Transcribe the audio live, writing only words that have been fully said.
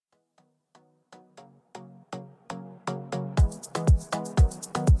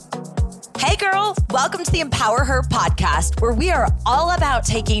girl. Welcome to the Empower Her podcast, where we are all about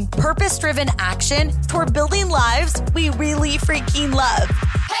taking purpose-driven action toward building lives we really freaking love.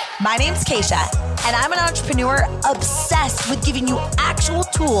 My name's Keisha, and I'm an entrepreneur obsessed with giving you actual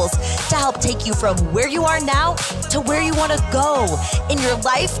tools to help take you from where you are now to where you want to go in your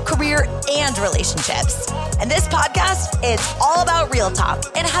life, career, and relationships. And this podcast is all about real talk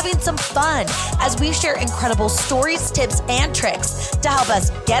and having some fun as we share incredible stories, tips, and tricks to help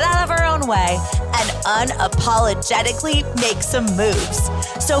us get out of our own way and unapologetically make some moves.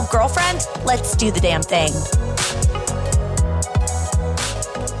 So, girlfriend, let's do the damn thing.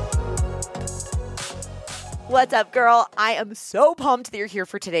 What's up, girl? I am so pumped that you're here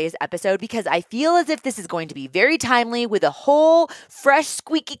for today's episode because I feel as if this is going to be very timely with a whole fresh,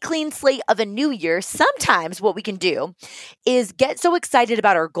 squeaky clean slate of a new year. Sometimes what we can do is get so excited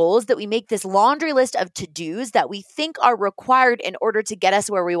about our goals that we make this laundry list of to-dos that we think are required in order to get us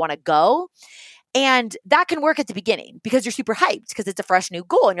where we want to go. And that can work at the beginning because you're super hyped because it's a fresh new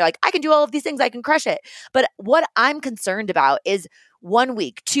goal and you're like, I can do all of these things, I can crush it. But what I'm concerned about is 1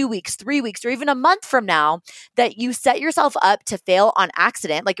 week, 2 weeks, 3 weeks, or even a month from now that you set yourself up to fail on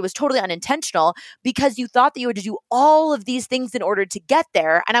accident, like it was totally unintentional because you thought that you had to do all of these things in order to get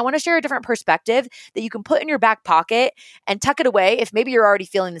there. And I want to share a different perspective that you can put in your back pocket and tuck it away if maybe you're already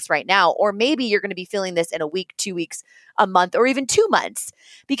feeling this right now, or maybe you're going to be feeling this in a week, 2 weeks, a month, or even 2 months.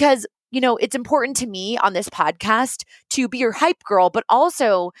 Because it's important to me on this podcast to be your hype girl, but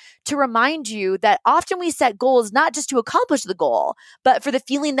also to remind you that often we set goals not just to accomplish the goal, but for the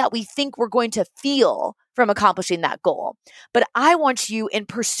feeling that we think we're going to feel from accomplishing that goal. But I want you, in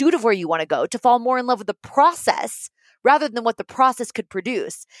pursuit of where you want to go, to fall more in love with the process rather than what the process could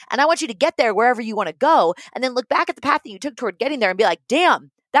produce. And I want you to get there wherever you want to go and then look back at the path that you took toward getting there and be like,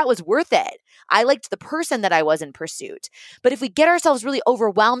 damn, that was worth it. I liked the person that I was in pursuit. But if we get ourselves really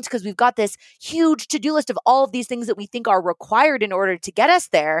overwhelmed because we've got this huge to-do list of all of these things that we think are required in order to get us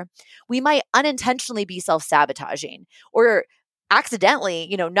there, we might unintentionally be self-sabotaging or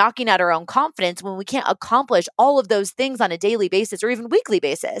accidentally, knocking out our own confidence when we can't accomplish all of those things on a daily basis or even weekly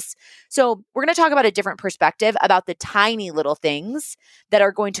basis. So we're going to talk about a different perspective about the tiny little things that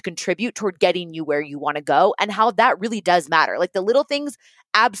are going to contribute toward getting you where you want to go and how that really does matter. Like the little things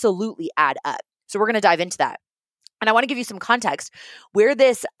absolutely add up. So we're going to dive into that. And I want to give you some context. Where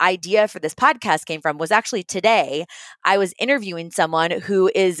this idea for this podcast came from was actually today. I was interviewing someone who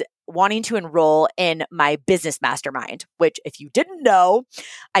is wanting to enroll in my business mastermind, which if you didn't know,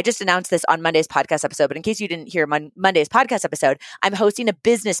 I just announced this on Monday's podcast episode, but in case you didn't hear Monday's podcast episode, I'm hosting a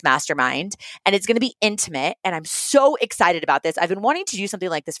business mastermind and it's going to be intimate. And I'm so excited about this. I've been wanting to do something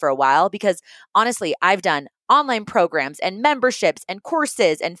like this for a while because honestly, I've done online programs and memberships and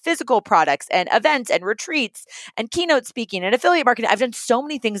courses and physical products and events and retreats and keynote speaking and affiliate marketing. I've done so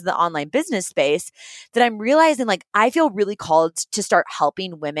many things in the online business space that I'm realizing I feel really called to start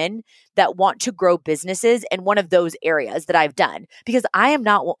helping women that want to grow businesses in one of those areas that I've done, because I am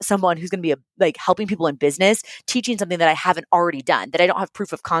not someone who's going to be helping people in business, teaching something that I haven't already done, that I don't have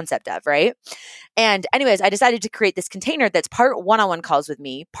proof of concept of, right? And anyways, I decided to create this container that's part one-on-one calls with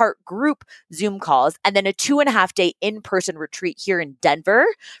me, part group Zoom calls, and then a 2.5-day in-person retreat here in Denver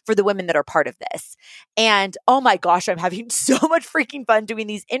for the women that are part of this. And oh my gosh, I'm having so much freaking fun doing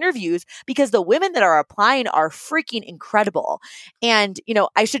these interviews because the women that are applying are freaking incredible. And,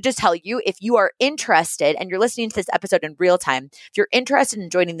 I should just tell you, if you are interested and you're listening to this episode in real time, if you're interested in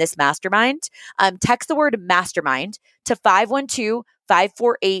joining this mastermind, text the word mastermind to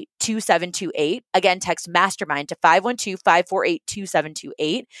 512-548-2728. Again, text mastermind to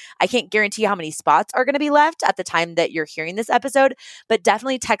 512-548-2728. I can't guarantee how many spots are going to be left at the time that you're hearing this episode, but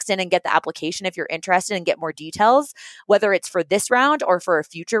definitely text in and get the application if you're interested and get more details, whether it's for this round or for a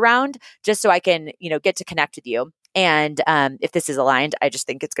future round, just so I can, get to connect with you. And if this is aligned, I just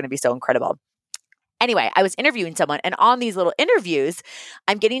think it's going to be so incredible. Anyway, I was interviewing someone, and on these little interviews,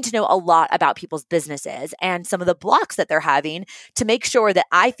 I'm getting to know a lot about people's businesses and some of the blocks that they're having to make sure that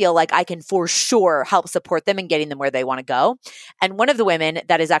I feel like I can for sure help support them in getting them where they want to go. And one of the women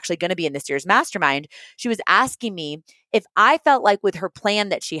that is actually going to be in this year's mastermind, she was asking me if I felt like with her plan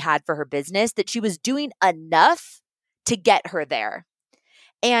that she had for her business, that she was doing enough to get her there.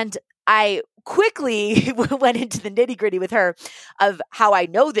 And I quickly went into the nitty-gritty with her of how I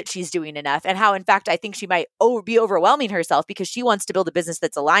know that she's doing enough and how, in fact, I think she might be overwhelming herself because she wants to build a business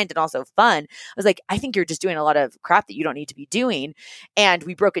that's aligned and also fun. I was like, I think you're just doing a lot of crap that you don't need to be doing. And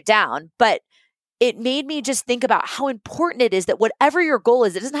we broke it down. But it made me just think about how important it is that whatever your goal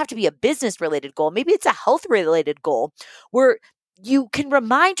is, it doesn't have to be a business-related goal. Maybe it's a health-related goal where you can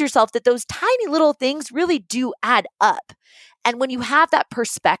remind yourself that those tiny little things really do add up. And when you have that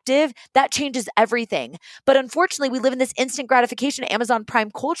perspective, that changes everything. But unfortunately, we live in this instant gratification Amazon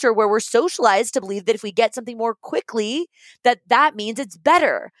Prime culture where we're socialized to believe that if we get something more quickly, that means it's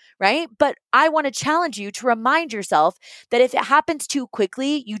better, right? But I want to challenge you to remind yourself that if it happens too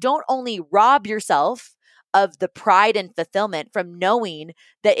quickly, you don't only rob yourself of the pride and fulfillment from knowing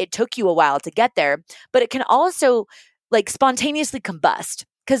that it took you a while to get there, but it can also like spontaneously combust.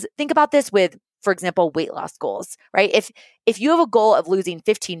 Because think about this with, for example, weight loss goals, right? If you have a goal of losing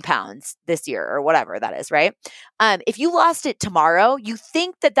 15 pounds this year or whatever that is, right? If you lost it tomorrow, you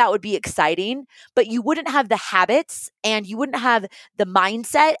think that would be exciting, but you wouldn't have the habits and you wouldn't have the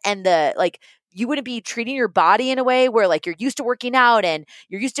mindset and you wouldn't be treating your body in a way where like you're used to working out and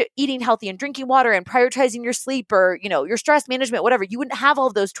you're used to eating healthy and drinking water and prioritizing your sleep or, your stress management, whatever. You wouldn't have all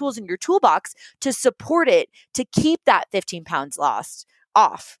of those tools in your toolbox to support it, to keep that 15 pounds lost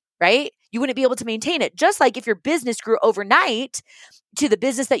off, right? You wouldn't be able to maintain it. Just like if your business grew overnight to the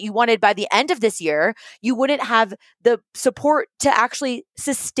business that you wanted by the end of this year, you wouldn't have the support to actually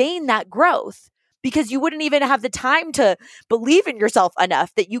sustain that growth because you wouldn't even have the time to believe in yourself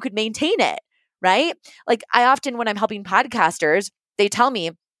enough that you could maintain it. Right? Like I often, when I'm helping podcasters, they tell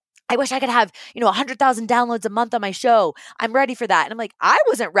me, I wish I could have, 100,000 downloads a month on my show. I'm ready for that. And I'm like, I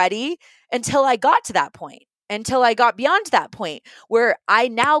wasn't ready until I got to that point, until I got beyond that point where I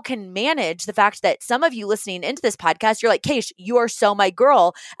now can manage the fact that some of you listening into this podcast, you're like, Keish, you are so my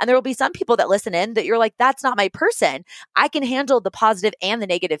girl. And there will be some people that listen in that you're like, that's not my person. I can handle the positive and the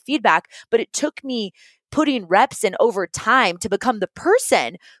negative feedback, but it took me putting reps in over time to become the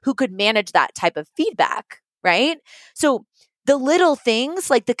person who could manage that type of feedback, right? So the little things,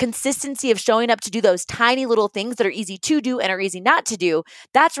 like the consistency of showing up to do those tiny little things that are easy to do and are easy not to do,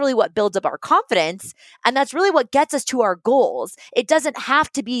 that's really what builds up our confidence. And that's really what gets us to our goals. It doesn't have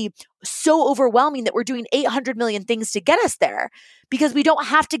to be so overwhelming that we're doing 800 million things to get us there because we don't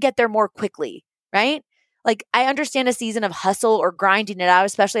have to get there more quickly, right? Like I understand a season of hustle or grinding it out,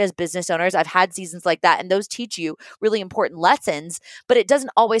 especially as business owners. I've had seasons like that and those teach you really important lessons, but it doesn't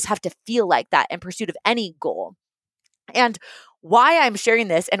always have to feel like that in pursuit of any goal. And why I'm sharing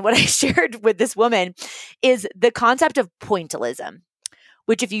this and what I shared with this woman is the concept of pointillism,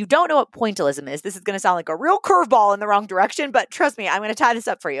 which if you don't know what pointillism is, this is going to sound like a real curveball in the wrong direction, but trust me, I'm going to tie this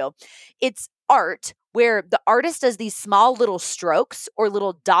up for you. It's art where the artist does these small little strokes or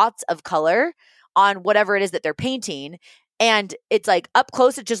little dots of color on whatever it is that they're painting. And it's like up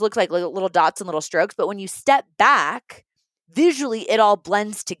close, it just looks like little dots and little strokes. But when you step back, visually, it all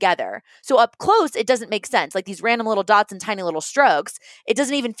blends together. So up close, it doesn't make sense. Like these random little dots and tiny little strokes, it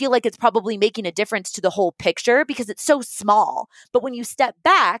doesn't even feel like it's probably making a difference to the whole picture because it's so small. But when you step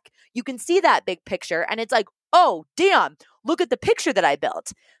back, you can see that big picture and it's like, oh, damn, look at the picture that I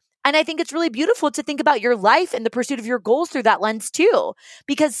built. And I think it's really beautiful to think about your life and the pursuit of your goals through that lens too.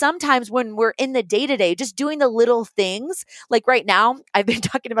 Because sometimes when we're in the day-to-day, just doing the little things, like right now, I've been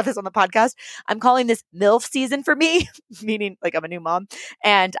talking about this on the podcast. I'm calling this MILF season for me, meaning like I'm a new mom.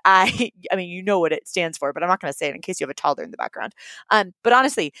 And I mean, you know what it stands for, but I'm not going to say it in case you have a toddler in the background. But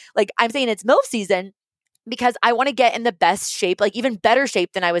honestly, like I'm saying it's MILF season because I want to get in the best shape, like even better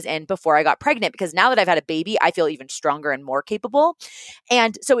shape than I was in before I got pregnant. Because now that I've had a baby, I feel even stronger and more capable.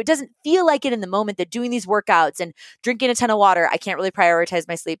 And so it doesn't feel like it in the moment that doing these workouts and drinking a ton of water, I can't really prioritize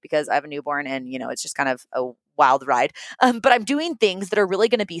my sleep because I have a newborn and, it's just kind of a wild ride. But I'm doing things that are really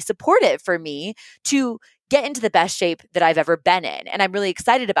going to be supportive for me to get into the best shape that I've ever been in. And I'm really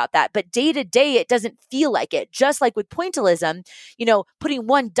excited about that. But day to day, it doesn't feel like it. Just like with pointillism, putting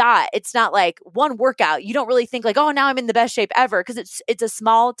one dot, it's not like one workout. You don't really think like, oh, now I'm in the best shape ever because it's a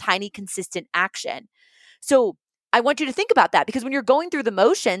small, tiny, consistent action. So I want you to think about that because when you're going through the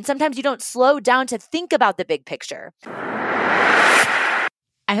motion, sometimes you don't slow down to think about the big picture.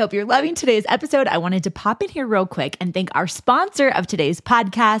 I hope you're loving today's episode. I wanted to pop in here real quick and thank our sponsor of today's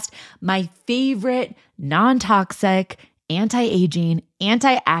podcast, my favorite non-toxic, anti-aging,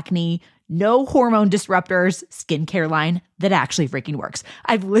 anti-acne, no hormone disruptors skincare line that actually freaking works.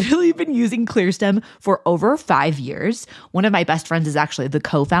 I've literally been using Clearstem for over 5 years. One of my best friends is actually the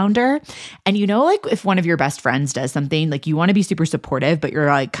co-founder. And like if one of your best friends does something, like you want to be super supportive, but you're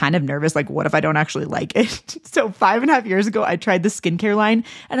like kind of nervous, like what if I don't actually like it? So 5.5 years ago, I tried the skincare line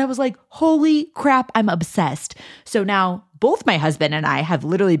and I was like, holy crap, I'm obsessed. So now both my husband and I have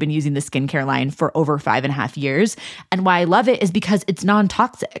literally been using the skincare line for over 5.5 years. And why I love it is because it's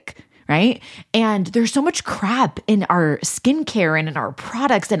non-toxic. right? And there's so much crap in our skincare and in our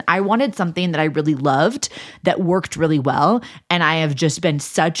products. And I wanted something that I really loved that worked really well. And I have just been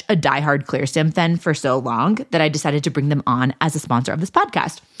such a diehard ClearStem fan for so long that I decided to bring them on as a sponsor of this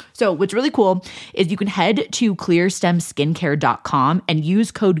podcast. So what's really cool is you can head to clearstemskincare.com and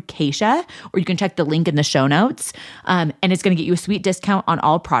use code Keisha, or you can check the link in the show notes. And it's going to get you a sweet discount on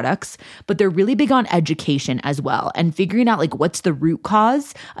all products, but they're really big on education as well and figuring out like what's the root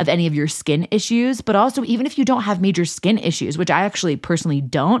cause of any of your skin issues. But also, even if you don't have major skin issues, which I actually personally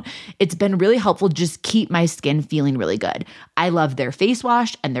don't, it's been really helpful to just keep my skin feeling really good. I love their face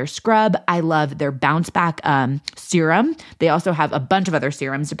wash and their scrub. I love their bounce back serum. They also have a bunch of other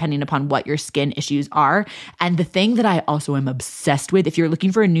serums depending upon what your skin issues are. And the thing that I also am obsessed with, if you're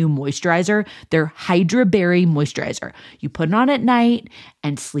looking for a new moisturizer, their Hydra Berry moisturizer. You put it on at night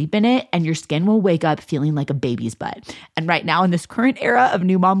and sleep in it, and your skin will wake up feeling like a baby's butt. And right now in this current era of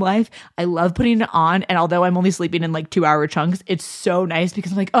new mom life, I love putting it on. And although I'm only sleeping in like 2-hour chunks, it's so nice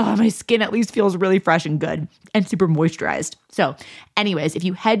because I'm like, oh, my skin at least feels really fresh and good and super moisturized. So anyways, if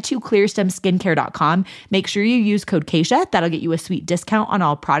you head to clearstemskincare.com, make sure you use code Keisha. That'll get you a sweet discount on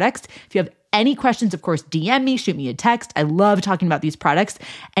all products. If you have any questions, of course, DM me, shoot me a text. I love talking about these products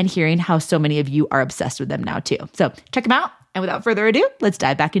and hearing how so many of you are obsessed with them now too. So check them out. And without further ado, let's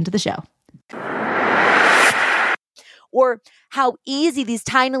dive back into the show. Or how easy these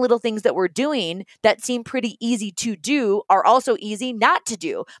tiny little things that we're doing that seem pretty easy to do are also easy not to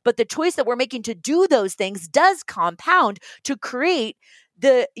do. But the choice that we're making to do those things does compound to create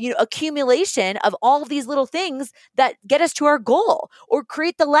the accumulation of all of these little things that get us to our goal or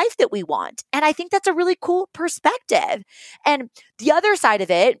create the life that we want. And I think that's a really cool perspective. And the other side of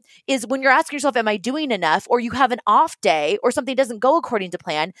it is when you're asking yourself, am I doing enough? Or you have an off day or something doesn't go according to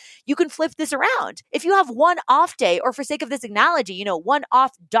plan, you can flip this around. If you have one off day, or for sake of this analogy, one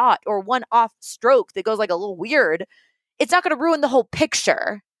off dot or one off stroke that goes like a little weird, it's not going to ruin the whole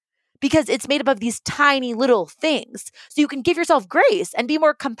picture, because it's made up of these tiny little things. So you can give yourself grace and be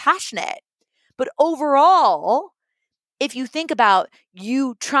more compassionate. But overall, if you think about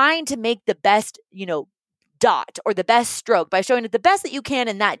you trying to make the best, dot or the best stroke by showing it the best that you can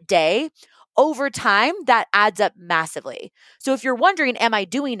in that day, over time, that adds up massively. So if you're wondering, am I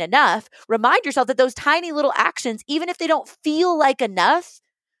doing enough? Remind yourself that those tiny little actions, even if they don't feel like enough,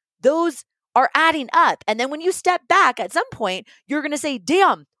 those are adding up. And then when you step back at some point, you're going to say,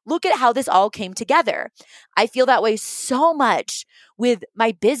 damn, look at how this all came together. I feel that way so much with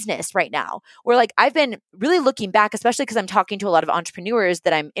my business right now, where like I've been really looking back, especially because I'm talking to a lot of entrepreneurs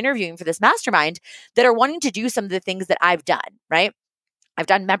that I'm interviewing for this mastermind that are wanting to do some of the things that I've done, right? I've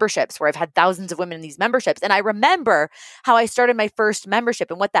done memberships where I've had thousands of women in these memberships. And I remember how I started my first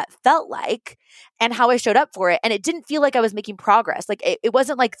membership and what that felt like and how I showed up for it. And it didn't feel like I was making progress. Like it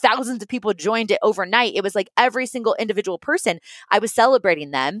wasn't like thousands of people joined it overnight. It was like every single individual person, I was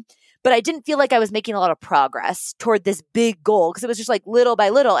celebrating them. But I didn't feel like I was making a lot of progress toward this big goal because it was just like little by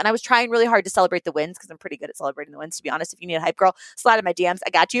little. And I was trying really hard to celebrate the wins because I'm pretty good at celebrating the wins, to be honest. If you need a hype girl, slide in my DMs. I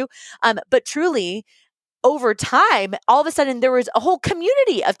got you. But truly, over time, all of a sudden, there was a whole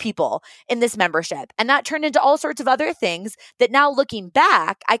community of people in this membership. And that turned into all sorts of other things that now looking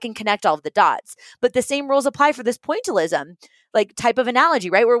back, I can connect all of the dots. But the same rules apply for this pointillism, like type of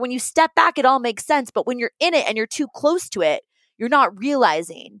analogy, right? Where when you step back, it all makes sense. But when you're in it and you're too close to it, you're not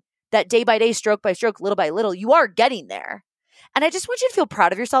realizing that day by day, stroke by stroke, little by little, you are getting there. And I just want you to feel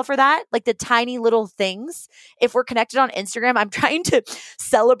proud of yourself for that, like the tiny little things. If we're connected on Instagram, I'm trying to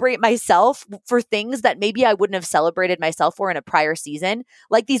celebrate myself for things that maybe I wouldn't have celebrated myself for in a prior season,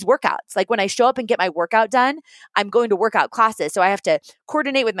 like these workouts. Like when I show up and get my workout done, I'm going to workout classes. So I have to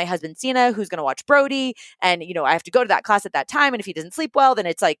coordinate with my husband, Cena, who's going to watch Brody. And, I have to go to that class at that time. And if he doesn't sleep well, then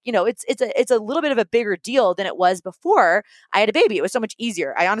it's like, it's a little bit of a bigger deal than it was before I had a baby. It was so much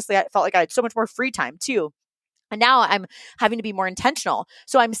easier. I felt like I had so much more free time too. And now I'm having to be more intentional.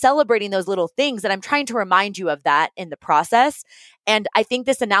 So I'm celebrating those little things and I'm trying to remind you of that in the process. And I think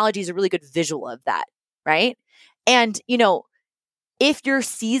this analogy is a really good visual of that, right? And, if your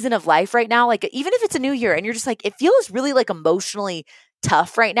season of life right now, like even if it's a new year and you're just like, it feels really like emotionally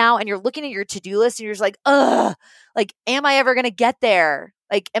tough right now and you're looking at your to-do list and you're just like, ugh, like, am I ever going to get there?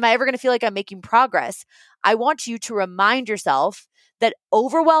 Like, am I ever going to feel like I'm making progress? I want you to remind yourself that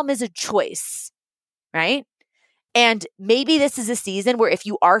overwhelm is a choice, right? And maybe this is a season where if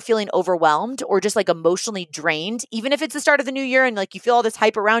you are feeling overwhelmed or just like emotionally drained, even if it's the start of the new year and like you feel all this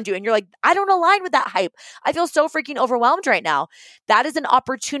hype around you and you're like, I don't align with that hype. I feel so freaking overwhelmed right now. That is an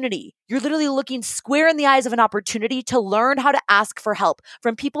opportunity. You're literally looking square in the eyes of an opportunity to learn how to ask for help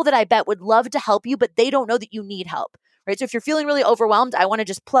from people that I bet would love to help you, but they don't know that you need help, right? So if you're feeling really overwhelmed, I want to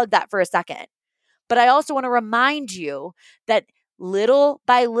just plug that for a second. But I also want to remind you that little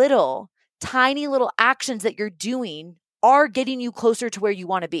by little, tiny little actions that you're doing are getting you closer to where you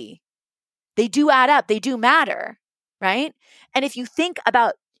want to be. They do add up. They do matter, right? And if you think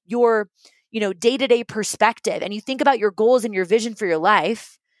about your, day-to-day perspective and you think about your goals and your vision for your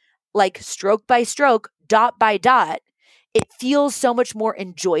life, like stroke by stroke, dot by dot, it feels so much more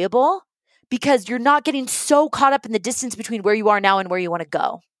enjoyable because you're not getting so caught up in the distance between where you are now and where you want to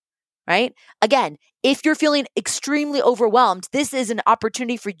go, right? Again, if you're feeling extremely overwhelmed, this is an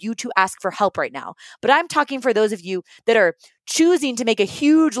opportunity for you to ask for help right now. But I'm talking for those of you that are choosing to make a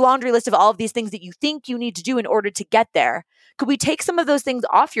huge laundry list of all of these things that you think you need to do in order to get there. Could we take some of those things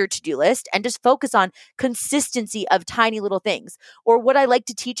off your to-do list and just focus on consistency of tiny little things? Or what I like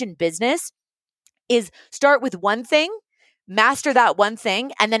to teach in business is start with one thing, master that one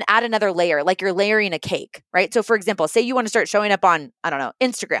thing, and then add another layer, like you're layering a cake, right? So for example, say you want to start showing up on,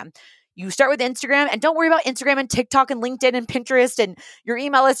 Instagram. You start with Instagram and don't worry about Instagram and TikTok and LinkedIn and Pinterest and your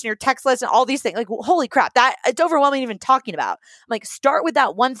email list and your text list and all these things. Like, holy crap, that it's overwhelming even talking about. I'm like, start with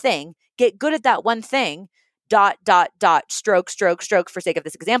that one thing, get good at that one thing, dot, stroke, for sake of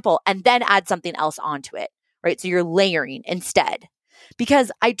this example, and then add something else onto it, right? So you're layering instead.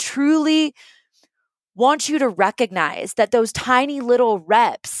 Because I truly want you to recognize that those tiny little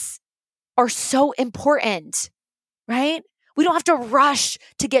reps are so important, right? We don't have to rush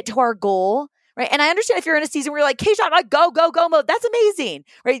to get to our goal, right? And I understand if you're in a season where you're like, Keisha, I'm like, go mode. That's amazing,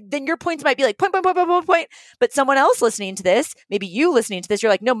 right? Then your points might be like point. But someone else listening to this, maybe you listening to this,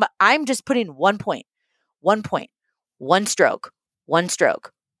 you're like, no, I'm just putting 1 point, 1 point, one stroke,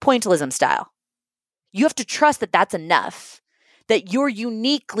 pointillism style. You have to trust that that's enough, that you're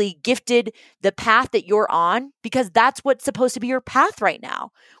uniquely gifted the path that you're on, because that's what's supposed to be your path right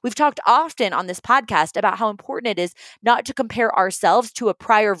now. We've talked often on this podcast about how important it is not to compare ourselves to a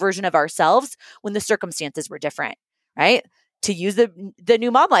prior version of ourselves when the circumstances were different, right? To use the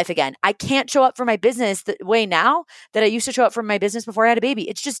new mom life again, I can't show up for my business the way now that I used to show up for my business before I had a baby.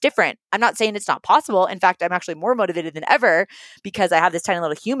 It's just different. I'm not saying it's not possible. In fact, I'm actually more motivated than ever because I have this tiny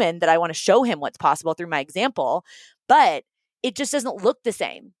little human that I want to show him what's possible through my example. But it just doesn't look the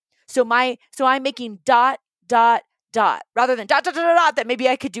same. So I'm making dot rather than dot that maybe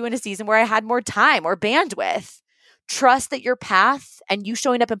I could do in a season where I had more time or bandwidth. Trust that your path and you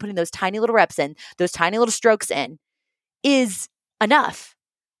showing up and putting those tiny little reps in, those tiny little strokes in, is enough.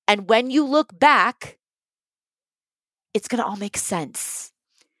 And when you look back, it's going to all make sense.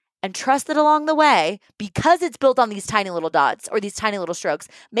 And trust that along the way, because it's built on these tiny little dots or these tiny little strokes,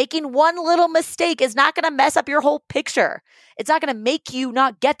 making one little mistake is not going to mess up your whole picture. It's not going to make you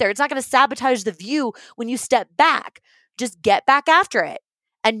not get there. It's not going to sabotage the view when you step back. Just get back after it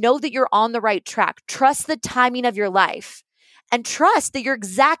and know that you're on the right track. Trust the timing of your life and trust that you're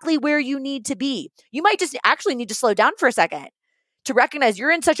exactly where you need to be. You might just actually need to slow down for a second to recognize you're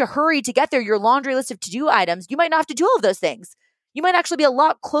in such a hurry to get there, your laundry list of to-do items. You might not have to do all of those things. You might actually be a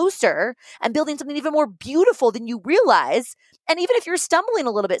lot closer and building something even more beautiful than you realize. And even if you're stumbling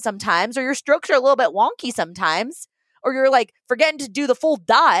a little bit sometimes, or your strokes are a little bit wonky sometimes, or you're like forgetting to do the full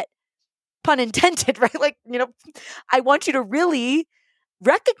dot, pun intended, right? Like, I want you to really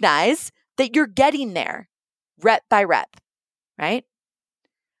recognize that you're getting there rep by rep, right?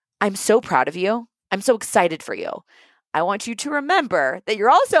 I'm so proud of you. I'm so excited for you. I want you to remember that you're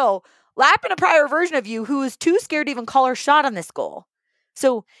also lapping a prior version of you who is too scared to even call her shot on this goal.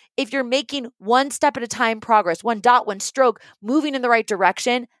 So if you're making one step at a time progress, one dot, one stroke, moving in the right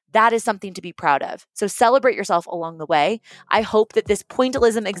direction, that is something to be proud of. So celebrate yourself along the way. I hope that this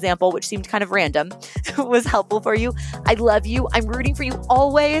pointillism example, which seemed kind of random, was helpful for you. I love you. I'm rooting for you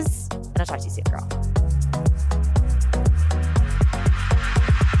always. And I'll talk to you soon, girl.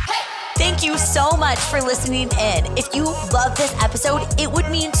 Thank you so much for listening in. If you love this episode, it would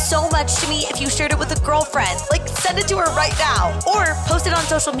mean so much to me if you shared it with a girlfriend. Like, send it to her right now or post it on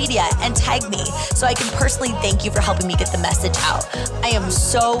social media and tag me so I can personally thank you for helping me get the message out. I am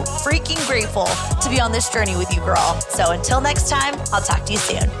so freaking grateful to be on this journey with you, girl. So until next time, I'll talk to you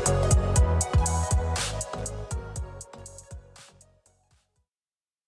soon.